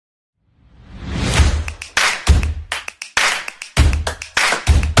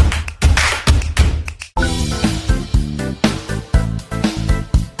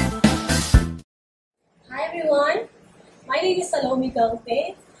Salome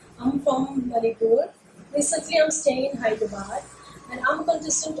Gangte. I'm from Manipur. Recently, I'm staying in Hyderabad, and I'm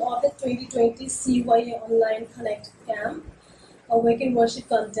contestant of the 2020 CYA Online Connect Camp, Awaken Worship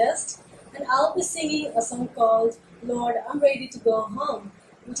Contest, and I'll be singing a song called Lord, I'm Ready to Go Home,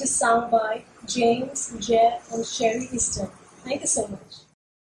 which is sung by James, Jeff, and Sherry Easton. Thank you so much.